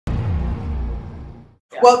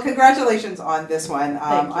Well, congratulations on this one.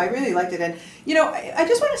 Thank you. I really liked it. And, you know, I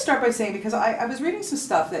just want to start by saying, because I was reading some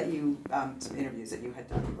stuff that you, some interviews that you had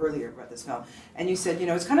done earlier about this film, and you said, you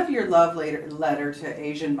know, it's kind of your love letter to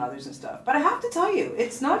Asian mothers and stuff. But I have to tell you,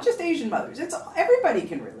 it's not just Asian mothers. It's everybody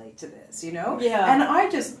can relate to this, you know? Yeah. And I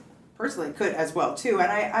just personally could as well, too.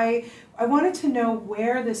 And I wanted to know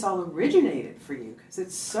where this all originated for you, because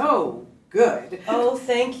it's so good. Oh,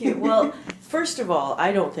 thank you. Well, first of all,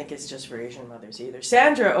 I don't think it's just for Asian mothers either.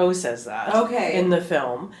 Sandra Oh says that in the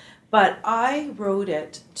film. But I wrote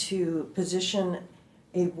it to position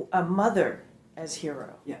a mother as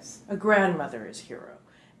hero. Yes. A grandmother as hero,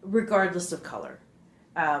 regardless of color.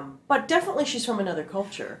 But definitely she's from another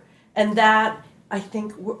culture. And that, I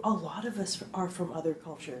think, a lot of us are from other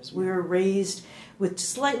cultures. We were raised with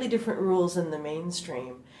slightly different rules than the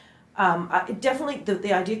mainstream. Definitely,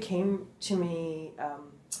 the idea came to me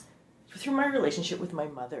through my relationship with my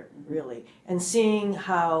mother, really, and seeing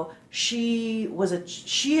how she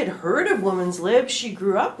had heard of women's lib. She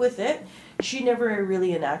grew up with it. She never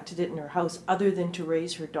really enacted it in her house, other than to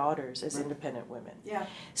raise her daughters as independent women. Yeah.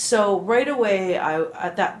 So right away,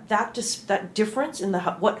 that difference in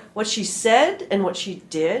what she said and what she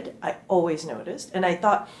did, I always noticed. And I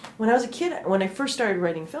thought, when I was a kid, when I first started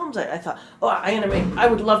writing films, I thought, oh, I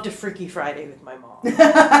would love to Freaky Friday with my mom,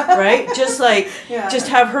 right? Just just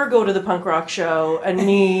have her go to the punk rock show and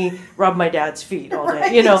me rub my dad's feet all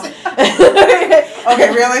day, you know. Okay,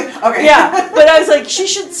 really? Okay. Yeah, but I was like, she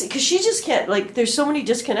should see, because she just can't, like, there's so many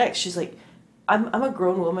disconnects. She's like, I'm a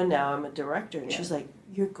grown woman now, I'm a director, and she's like,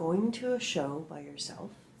 you're going to a show by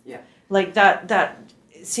yourself? Yeah. Like, that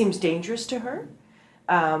seems dangerous to her.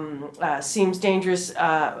 Seems dangerous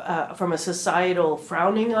from a societal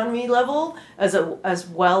frowning on me level, as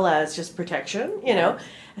well as just protection, you know.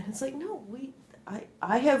 And it's like, no,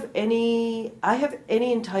 I have any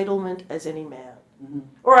entitlement as any man. Mm-hmm.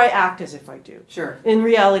 Or I act as if I do. Sure. In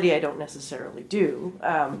reality, I don't necessarily do,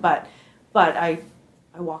 but I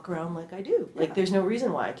walk around like I do. Like, there's no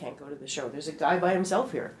reason why I can't go to the show. There's a guy by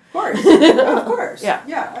himself here. Of course. Of course. Yeah.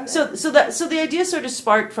 Yeah. So the idea sort of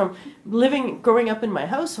sparked from growing up in my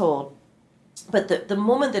household, but the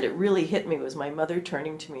moment that it really hit me was my mother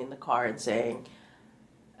turning to me in the car and saying,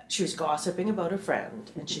 she was gossiping about a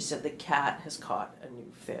friend, and she said, the cat has caught a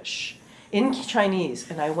new fish. In Chinese,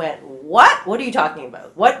 and I went, what? What are you talking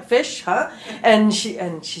about? What fish, huh? And she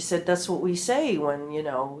said, that's what we say when, you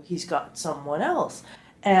know, he's got someone else.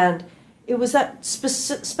 And it was that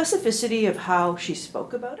specificity of how she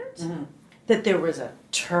spoke about it, that there was a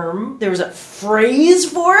term, there was a phrase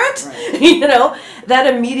for it, you know, that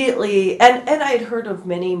immediately, and I had heard of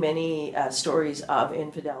many stories of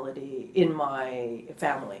infidelity in my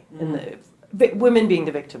family, in the women being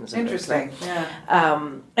the victims of Interesting. It, right? Yeah.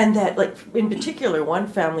 And that, like, in particular, one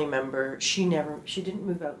family member, she didn't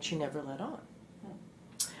move out, she never let on.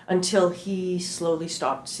 Until he slowly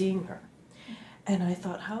stopped seeing her. And I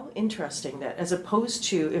thought, how interesting that, as opposed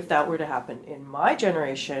to if that were to happen in my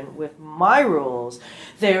generation with my rules,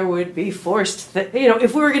 there would be forced, you know,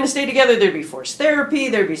 if we were going to stay together, there'd be forced therapy,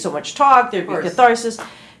 there'd be so much talk, there'd be catharsis.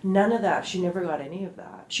 None of that. She never got any of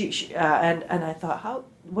that. And I thought,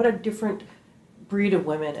 what a different breed of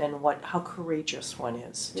women, and how courageous one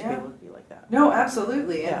is to be able to be like that. No,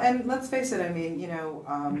 absolutely. And let's face it, I mean, you know,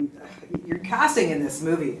 your casting in this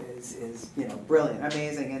movie is you know, brilliant,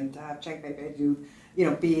 amazing, and to have Cheng Pei Pei do, you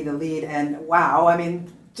know, be the lead, and wow, I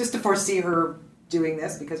mean, just to foresee her doing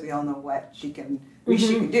this, because we all know what she can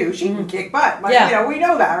do. She can kick butt. You know, we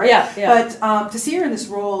know that, right? Yeah. But to see her in this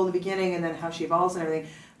role in the beginning, and then how she evolves and everything.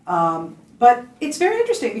 But it's very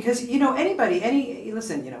interesting because, you know,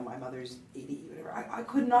 listen, you know, my mother's 80, whatever. I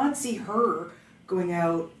could not see her going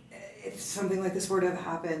out if something like this were to have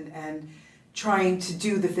happened and trying to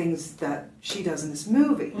do the things that she does in this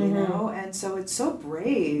movie, you know? And so it's so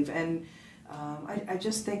brave, and I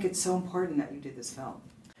just think it's so important that you did this film.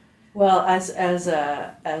 Well,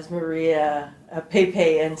 as Maria, Pei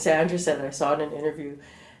Pei and Sandra said, I saw in an interview,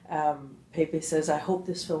 Pei Pei says, I hope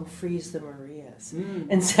this film frees the Marias.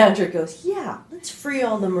 And Sandra goes, yeah, let's free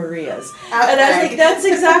all the Marias. Hashtag. And I was like, that's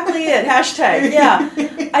exactly it. Hashtag, yeah.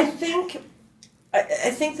 I think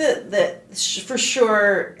that for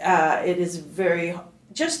sure it is very,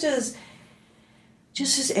 just as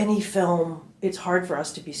any film, it's hard for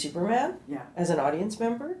us to be Superman as an audience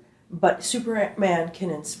member. But Superman can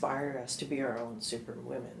inspire us to be our own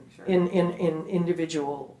superwomen in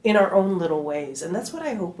individual, in our own little ways. And that's what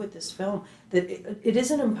I hope with this film, that it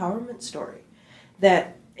is an empowerment story.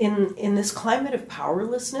 That in this climate of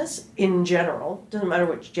powerlessness in general, doesn't matter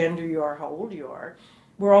which gender you are, how old you are,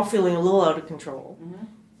 we're all feeling a little out of control.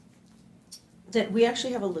 that we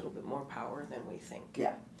actually have a little bit more power than we think.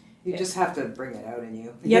 Yeah. You just have to bring it out in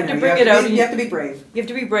you. You have to bring it out. You have to be brave. You have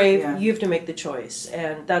to be brave. Yeah. You have to make the choice,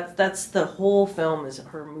 and that's the whole film is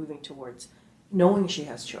her moving towards knowing she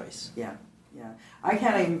has choice. Yeah, yeah. I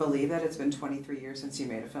can't even believe that it's been 23 years since you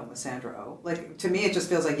made a film with Sandra Oh. Like, to me, it just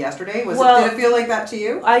feels like yesterday. Did it feel like that to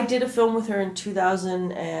you? I did a film with her in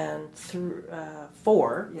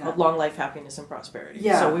 2004, Yeah. Long Life, Happiness, and Prosperity.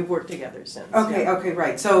 Yeah. So we've worked together since. Okay, okay,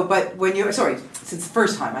 right. So, but when you, since the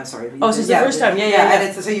first time, I'm sorry. Oh, since the first time, yeah.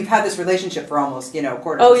 And so you've had this relationship for almost,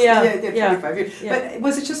 quarter. Oh, yeah. 25 years. Yeah. But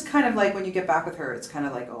was it just kind of like when you get back with her, it's kind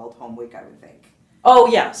of like old home week, I would think. Oh,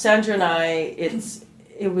 yeah. Sandra and I, it's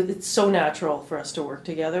so natural for us to work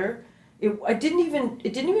together. It didn't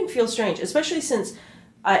even feel strange, especially since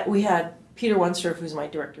we had Peter Wunsterf, who's my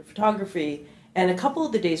director of photography, and a couple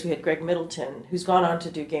of the days we had Greg Middleton, who's gone on to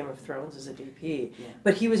do Game of Thrones as a DP. Yeah.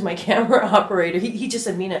 But he was my camera operator. He just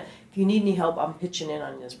said, Mina, if you need any help, I'm pitching in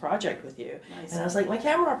on this project with you. Nice. And I was like, my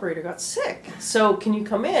camera operator got sick, so can you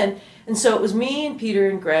come in? And so it was me and Peter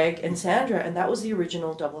and Greg and Sandra, and that was the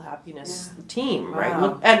original Double Happiness team, right?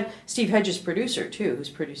 Wow. And Steve Hedges' producer, too, who's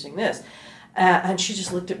producing this. And she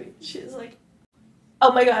just looked at me. She was like,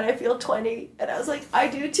 oh my God, I feel 20. And I was like, I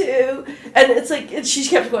do too. And it's like, she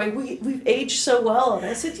kept going, we've aged so well. And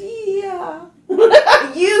I said, yeah.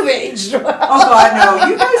 You've aged well. Oh God, no.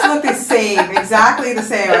 You guys look the same. Exactly the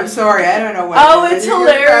same. I'm sorry. I don't know what. Oh, it's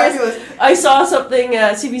hilarious. I saw something,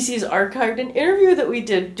 CBC's archived an interview that we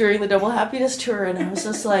did during the Double Happiness tour. And I was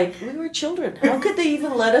just like, we were children. How could they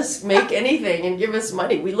even let us make anything and give us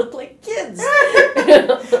money? We look like kids.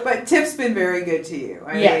 But TIFF's been very good to you.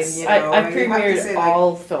 Yes, I premiered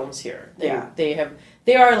all films here. They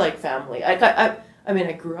are like family. I mean,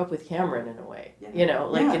 I grew up with Cameron in a way,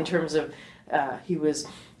 in terms of he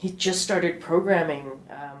just started programming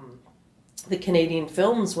the Canadian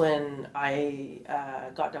films when I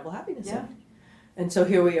got Double Happiness in. And so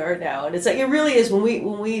here we are now, and it's like it really is when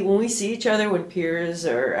we see each other, when Piers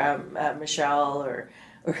or Michelle or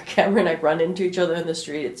Cameron and I run into each other in the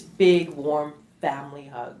street, it's big, warm family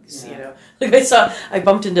hugs, Like I saw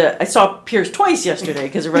Piers twice yesterday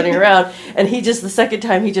because of running around, and the second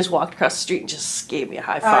time he just walked across the street and just gave me a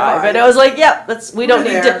high five, and I was like, yeah, we don't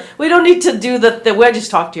need to do the I just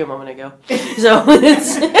talked to you a moment ago, so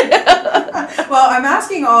it's. Well, I'm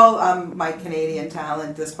asking all my Canadian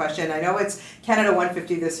talent this question. I know it's Canada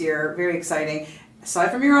 150 this year, very exciting. Aside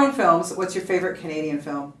from your own films, what's your favorite Canadian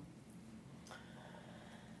film?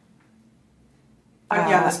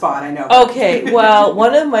 I'm on the spot, I know. Okay, well,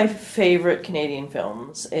 one of my favorite Canadian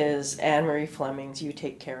films is Anne-Marie Fleming's You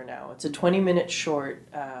Take Care Now. It's a 20-minute short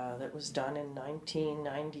that was done in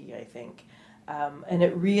 1990, I think. And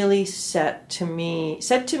it really said to me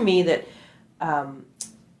that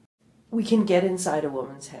we can get inside a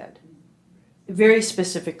woman's head, very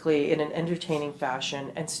specifically in an entertaining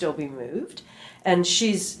fashion, and still be moved. And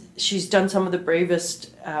she's done some of the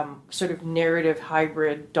bravest sort of narrative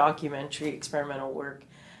hybrid documentary experimental work,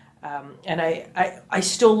 and I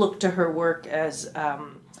still look to her work as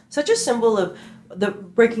such a symbol of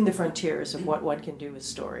breaking the frontiers of what one can do with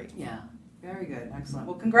story. Yeah, very good, excellent.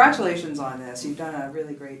 Well, congratulations on this. You've done a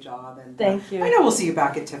really great job, and thank you. I know we'll see you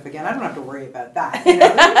back at TIFF again. I don't have to worry about that.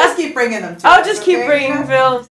 Just keep bringing them to I'll us, just keep bringing films.